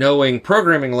knowing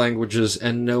programming languages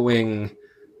and knowing,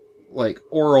 like,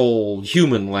 oral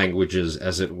human languages,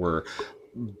 as it were.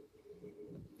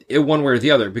 One way or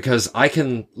the other, because I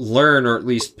can learn or at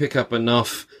least pick up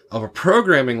enough of a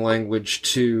programming language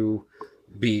to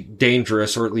be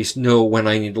dangerous or at least know when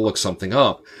I need to look something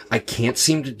up. I can't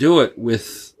seem to do it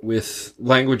with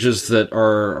languages that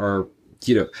are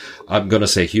I'm going to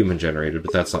say human generated,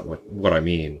 but that's not what I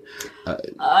mean. I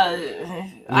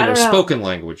don't know. Spoken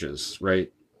languages,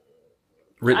 right?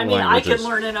 Written languages. I can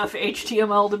learn enough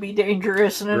HTML to be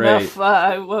dangerous and enough,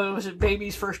 what was it,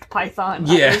 baby's first Python.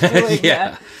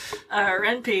 Yeah,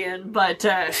 NPN, but,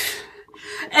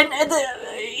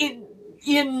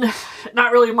 in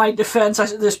not really my defense,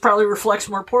 this probably reflects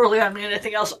more poorly on me than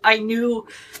anything else. I knew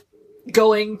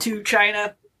going to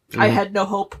China, I had no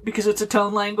hope because it's a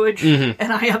tone language,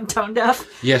 and I am tone deaf.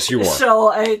 Yes, you are.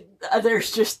 So I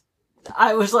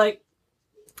was like,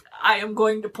 I am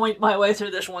going to point my way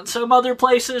through this one. Some other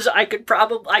places I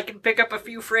can pick up a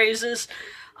few phrases.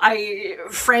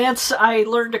 France, I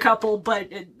learned a couple, but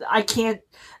I can't.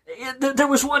 There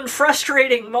was one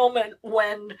frustrating moment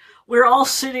when we're all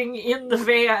sitting in the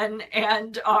van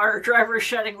and our driver is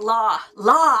shouting la,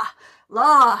 la,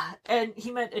 la, and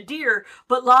he meant a deer,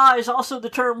 but la is also the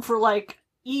term for, like,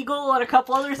 eagle and a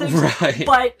couple other things. Right.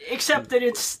 But except that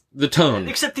it's the tone.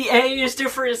 Except the A is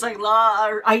different. It's like la,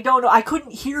 or I don't know. I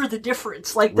couldn't hear the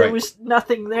difference. Like, there was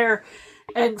nothing there.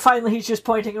 And finally he's just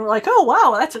pointing and we're like, oh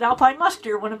wow, that's an alpine musk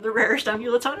deer, one of the rarest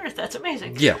amulets on Earth. That's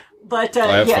amazing. Yeah. But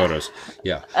I have photos.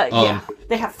 Yeah.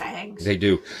 They have fangs. They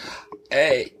do.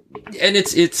 And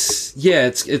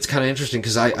it's kind of interesting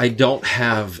because I don't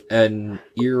have an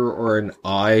ear or an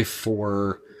eye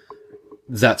for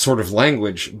that sort of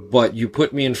language, but you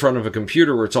put me in front of a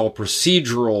computer where it's all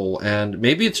procedural, and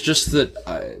maybe it's just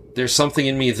that there's something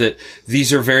in me that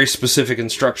these are very specific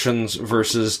instructions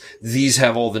versus these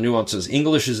have all the nuances.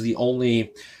 English is the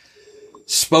only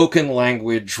spoken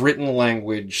language, written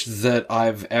language that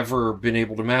I've ever been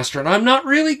able to master, and I'm not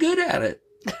really good at it.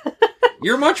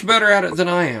 You're much better at it than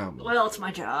I am. Well, it's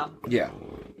my job. Yeah.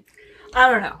 I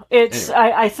don't know. It's,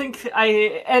 anyway. I think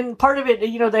and part of it,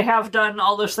 they have done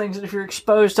all those things that if you're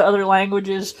exposed to other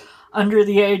languages under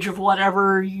the age of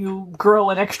whatever, you grow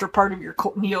an extra part of your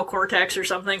neocortex or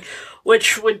something,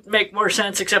 which would make more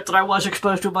sense, except that I was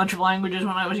exposed to a bunch of languages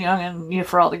when I was young, and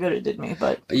for all the good it did me,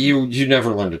 but... You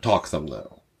never learned to talk them,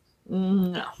 though?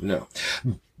 No.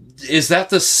 Is that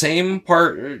the same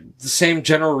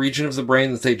general region of the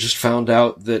brain that they just found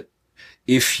out that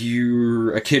if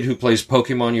you're a kid who plays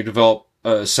Pokemon, you develop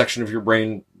a section of your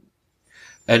brain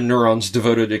and neurons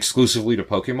devoted exclusively to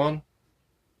Pokemon?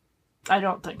 I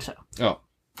don't think so. Oh,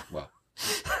 well.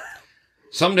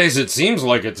 Some days it seems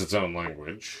like it's its own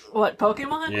language. What,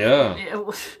 Pokemon? Yeah.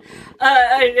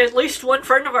 At least one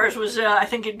friend of ours was, I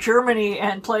think, in Germany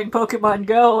and playing Pokemon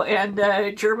Go, and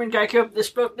a German guy came up that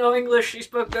spoke no English, he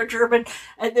spoke no German,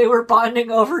 and they were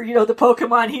bonding over, the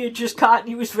Pokemon he had just caught, and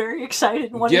he was very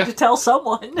excited and wanted to tell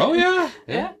someone. Oh,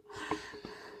 yeah.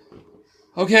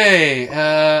 Okay,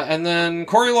 and then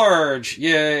Corey Large,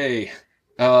 yay.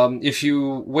 If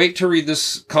you wait to read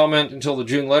this comment until the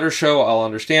June letter show, I'll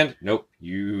understand. Nope,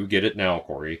 you get it now,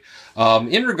 Corey.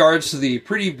 In regards to the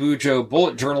Pretty Bujo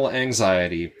bullet journal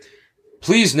anxiety,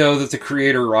 please know that the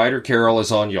creator, Ryder Carroll,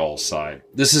 is on y'all's side.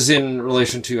 This is in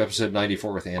relation to episode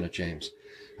 94 with Anna James.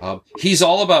 He's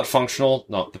all about functional,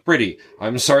 not the pretty.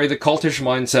 I'm sorry the cultish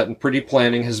mindset and pretty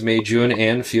planning has made you and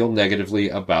Anne feel negatively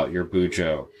about your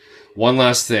Bujo. One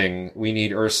last thing, we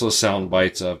need Ursula sound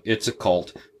bites of It's a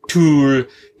Cult, Tool,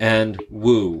 and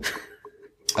Woo.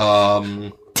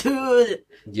 Tool.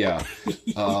 Yeah.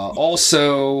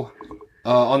 Also,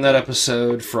 on that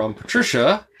episode from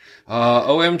Patricia,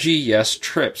 OMG, yes,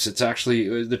 Trips. It's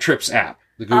actually the Trips app,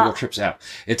 the Google Trips app.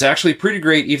 It's actually pretty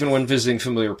great even when visiting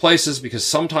familiar places because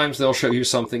sometimes they'll show you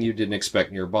something you didn't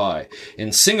expect nearby.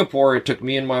 In Singapore, it took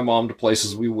me and my mom to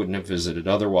places we wouldn't have visited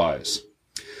otherwise.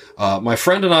 My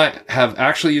friend and I have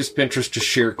actually used Pinterest to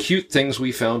share cute things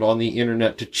we found on the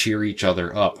internet to cheer each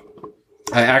other up.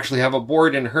 I actually have a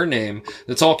board in her name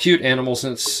that's all cute animals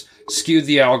and it's skewed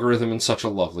the algorithm in such a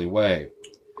lovely way.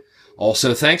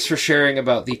 Also, thanks for sharing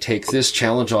about the Take This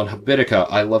challenge on Habitica.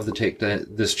 I love the Take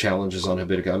This challenges on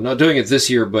Habitica. I'm not doing it this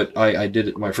year, but I did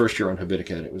it my first year on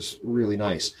Habitica, and it was really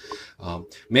nice.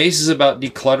 Maze is about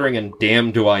decluttering, and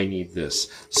damn do I need this.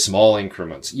 Small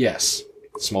increments. Yes.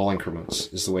 Small increments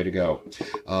is the way to go.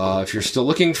 If you're still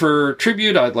looking for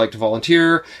tribute, I'd like to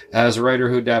volunteer as a writer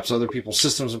who adapts other people's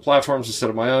systems and platforms instead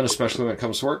of my own, especially when it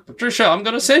comes to work. Patricia, I'm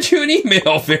going to send you an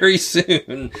email very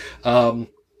soon.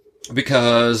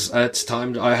 Because it's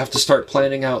time I have to start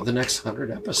planning out the next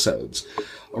 100 episodes.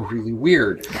 Really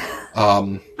weird.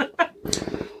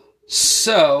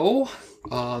 So,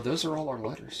 those are all our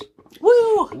letters.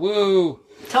 Woo! Woo!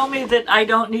 Tell me that I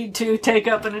don't need to take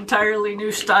up an entirely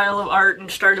new style of art and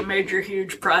start a major,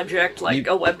 huge project like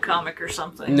a webcomic or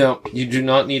something. No, you do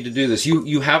not need to do this.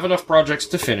 You have enough projects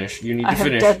to finish. You need to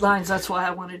finish. I have deadlines, that's why I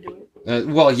want to do it.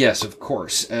 Well, yes, of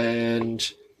course. And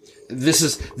this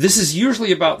is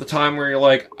usually about the time where you're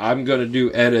like, I'm going to do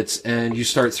edits, and you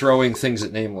start throwing things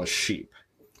at Nameless Sheep.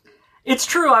 It's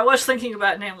true, I was thinking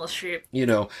about Nameless Sheep. You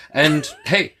know, and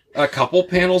hey, a couple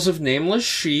panels of Nameless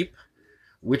Sheep,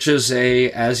 which is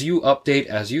as you update,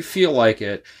 as you feel like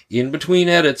it, in between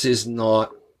edits is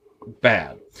not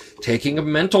bad. Taking a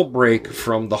mental break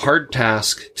from the hard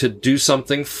task to do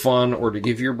something fun or to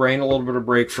give your brain a little bit of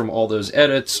break from all those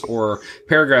edits or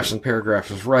paragraphs and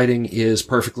paragraphs of writing is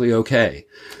perfectly okay.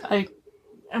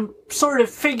 I'm sort of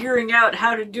figuring out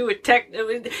how to do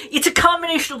it's a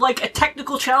combination of like a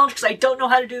technical challenge because I don't know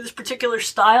how to do this particular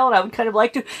style and I would kind of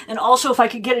like to, and also if I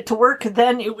could get it to work,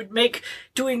 then it would make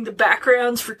doing the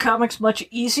backgrounds for comics much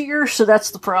easier, so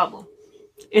that's the problem.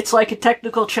 It's like a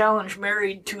technical challenge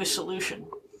married to a solution.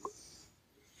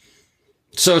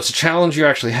 So it's a challenge you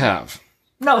actually have.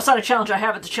 No, it's not a challenge I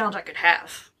have, it's a challenge I could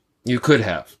have. You could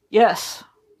have. Yes.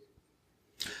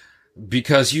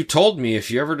 Because you told me if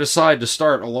you ever decide to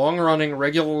start a long-running,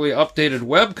 regularly updated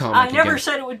webcomic I never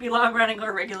said it would be long-running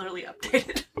or regularly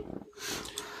updated.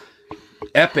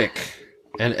 Epic.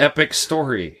 An epic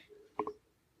story.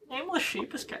 Nameless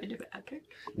Sheep is kind of epic.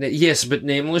 Yes, but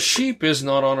Nameless Sheep is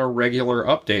not on a regular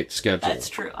update schedule. That's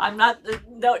true. I'm not...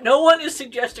 No one is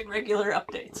suggesting regular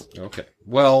updates. Okay.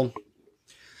 Well,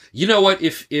 you know what?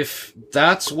 If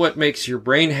that's what makes your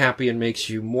brain happy and makes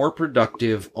you more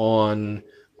productive on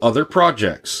other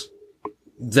projects,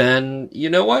 then you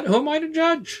know what? Who am I to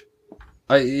judge?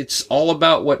 It's all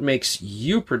about what makes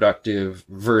you productive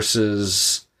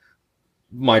versus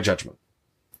my judgment,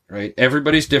 right?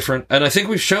 Everybody's different. And I think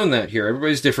we've shown that here.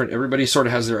 Everybody's different. Everybody sort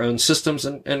of has their own systems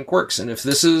and quirks. And if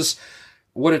this is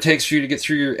what it takes for you to get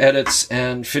through your edits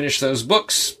and finish those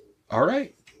books, all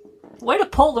right. Way to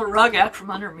pull the rug out from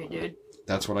under me, dude.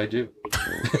 That's what I do.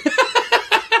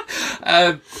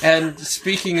 And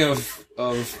speaking of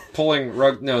pulling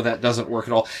rug, no, that doesn't work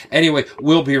at all. Anyway,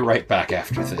 we'll be right back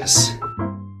after this.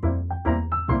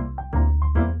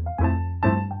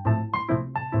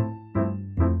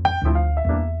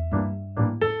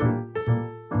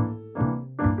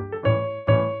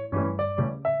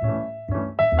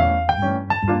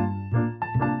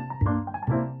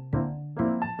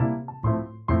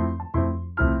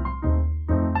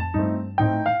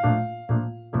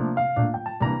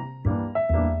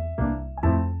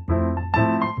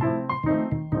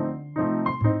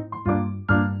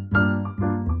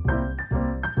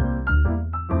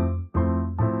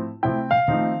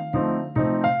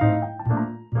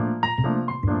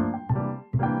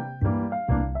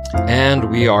 And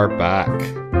we are back.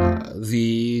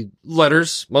 The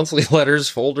monthly letters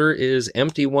folder is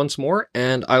empty once more,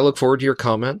 and I look forward to your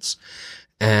comments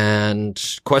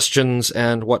and questions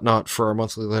and whatnot for our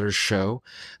monthly letters show.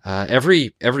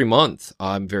 Every month,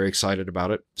 I'm very excited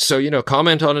about it. So,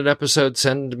 comment on an episode,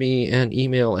 send me an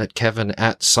email at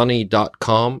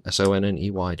kevin@sunny.com,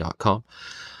 SONNEY.com.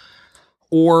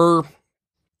 Or,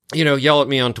 yell at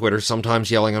me on Twitter.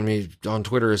 Sometimes yelling on me on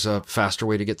Twitter is a faster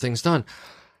way to get things done.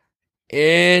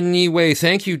 Anyway,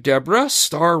 thank you, Deborah,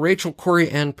 Star, Rachel, Corey,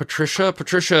 and Patricia.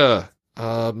 Patricia,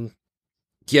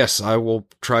 yes, I will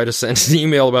try to send an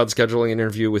email about scheduling an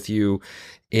interview with you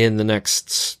in the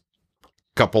next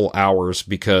couple hours,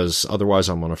 because otherwise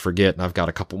I'm going to forget, and I've got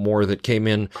a couple more that came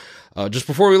in just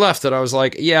before we left that I was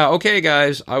like, yeah, okay,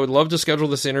 guys, I would love to schedule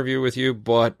this interview with you,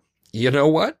 but you know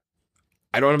what?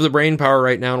 I don't have the brain power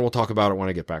right now, and we'll talk about it when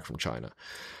I get back from China.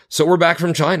 So we're back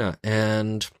from China,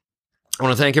 and I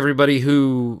want to thank everybody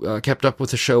who kept up with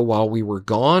the show while we were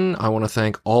gone. I want to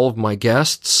thank all of my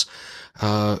guests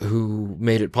who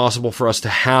made it possible for us to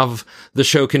have the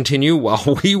show continue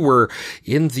while we were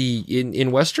in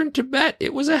Western Tibet.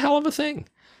 It was a hell of a thing.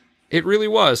 It really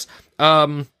was.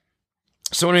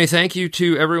 So anyway, thank you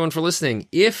to everyone for listening.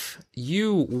 If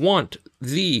you want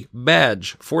the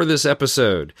badge for this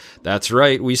episode, that's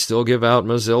right, we still give out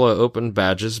Mozilla Open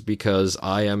badges because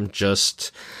I am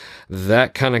just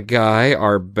that kind of guy.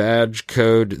 Our badge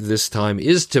code this time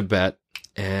is Tibet,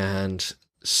 and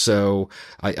so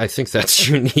I think that's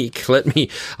unique.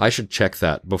 I should check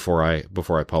that before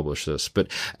I publish this. But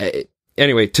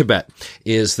anyway, Tibet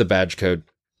is the badge code.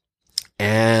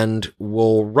 And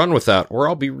we'll run with that, or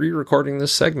I'll be re-recording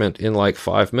this segment in like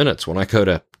 5 minutes when I go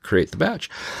to create the badge.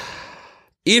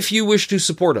 If you wish to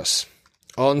support us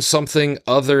on something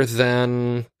other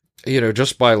than,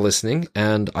 just by listening,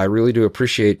 and I really do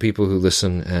appreciate people who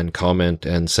listen and comment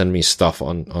and send me stuff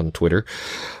on Twitter,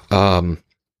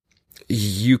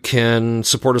 you can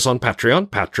support us on Patreon,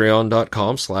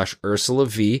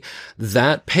 patreon.com/UrsulaV.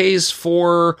 That pays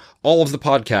for all of the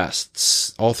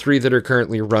podcasts, all 3 that are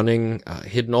currently running.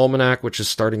 Hidden Almanac, which is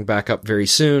starting back up very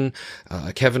soon.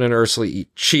 Kevin and Ursula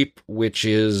Eat Cheap, which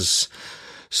is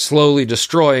slowly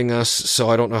destroying us, so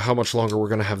I don't know how much longer we're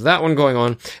going to have that one going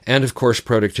on. And of course,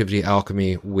 Productivity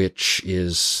Alchemy, which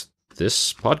is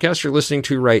this podcast you're listening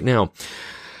to right now.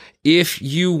 If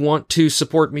you want to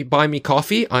support me, buy me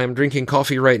coffee. I am drinking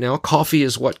coffee right now. Coffee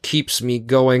is what keeps me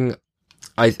going.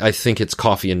 I think it's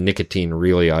coffee and nicotine,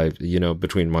 really.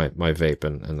 Between my vape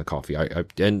and the coffee.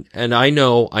 And I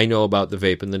know about the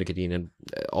vape and the nicotine and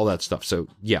all that stuff. So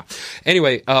yeah.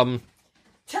 Anyway, tell them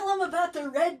about the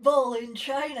Red Bull in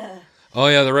China. Oh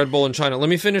yeah, the Red Bull in China. Let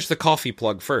me finish the coffee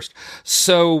plug first.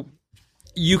 So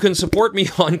you can support me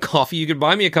on Coffee. You can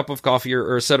buy me a cup of coffee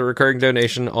or set a recurring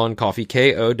donation on Coffee,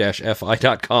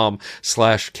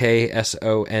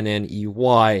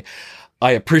 ko-fi.com/KSONNEY.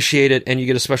 I appreciate it, and you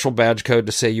get a special badge code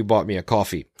to say you bought me a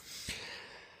coffee.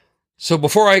 So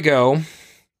before I go,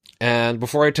 and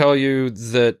before I tell you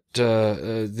that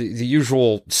the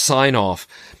usual sign-off,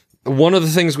 one of the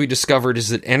things we discovered is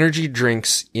that energy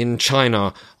drinks in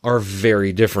China are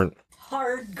very different.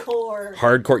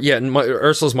 Hardcore. Yeah, and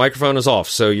Ursula's microphone is off,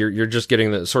 so you're just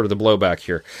getting the sort of the blowback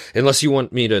here. Unless you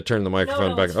want me to turn the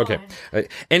microphone back. Okay.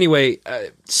 Anyway,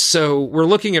 so we're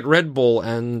looking at Red Bull,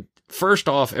 and first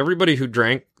off, everybody who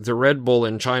drank the Red Bull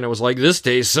in China was like, this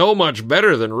tastes so much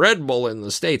better than Red Bull in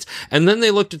the States. And then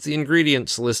they looked at the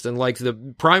ingredients list, and like the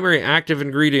primary active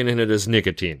ingredient in it is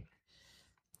nicotine.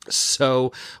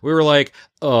 So we were like,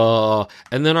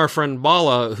 and then our friend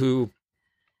Bala, who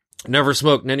never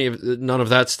smoked none of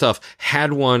that stuff,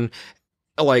 had one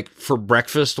like for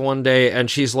breakfast one day,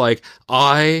 and she's like,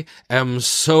 I am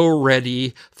so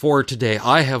ready for today.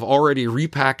 I have already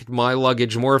repacked my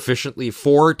luggage more efficiently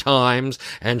 4 times,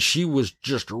 and she was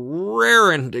just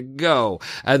raring to go.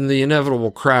 And the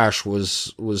inevitable crash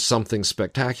was something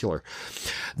spectacular.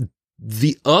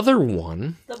 The other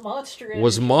one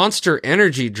was Monster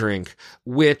Energy drink,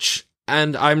 which,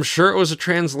 and I'm sure it was a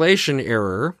translation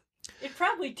error. It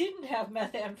probably didn't have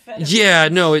methamphetamine. Yeah,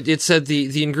 no, it said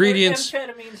the ingredients.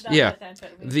 Amphetamines, not yeah,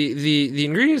 methamphetamine. The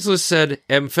ingredients list said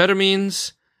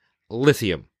amphetamines,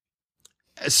 lithium.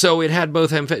 So it had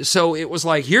both so it was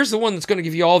like, here's the one that's going to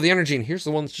give you all the energy, and here's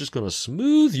the one that's just going to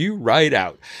smooth you right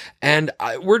out. And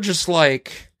we're just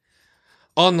like,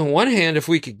 on the one hand, if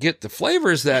we could get the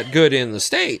flavors that good in the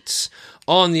States,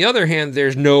 on the other hand,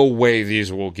 there's no way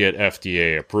these will get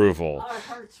FDA approval. Our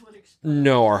hearts would explode.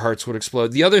 No, our hearts would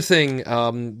explode. The other thing,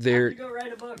 Go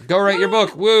write a book. Go write your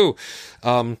book. Woo!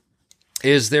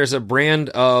 Is there's a brand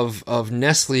of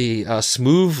Nestle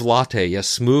Smooth latte. Yes,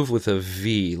 Smooth with a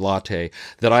V latte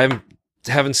that I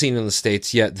haven't seen in the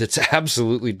States yet. That's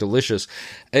absolutely delicious.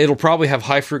 It'll probably have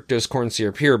high fructose corn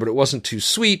syrup here, but it wasn't too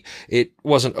sweet. It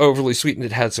wasn't overly sweet, and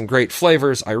it had some great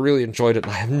flavors. I really enjoyed it,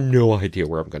 and I have no idea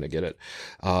where I'm going to get it.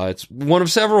 It's one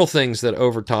of several things that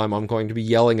over time I'm going to be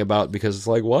yelling about, because it's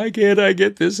like, why can't I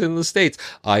get this in the States?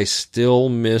 I still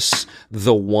miss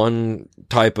the one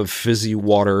type of fizzy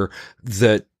water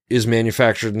that is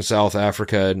manufactured in South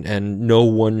Africa and no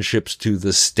one ships to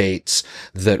the States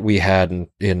that we had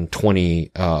in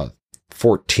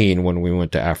 2014 when we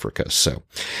went to Africa. So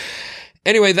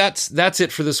anyway, that's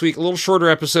it for this week. A little shorter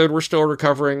episode. We're still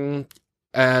recovering,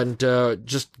 and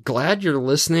just glad you're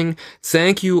listening.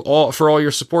 Thank you all for all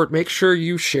your support. Make sure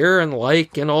you share and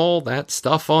like and all that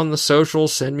stuff on the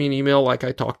socials. Send me an email like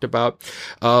I talked about,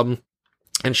 and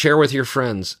share with your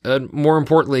friends. And more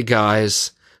importantly,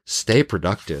 guys, stay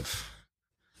productive.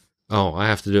 Oh, I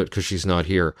have to do it because she's not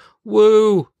here.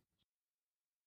 Woo!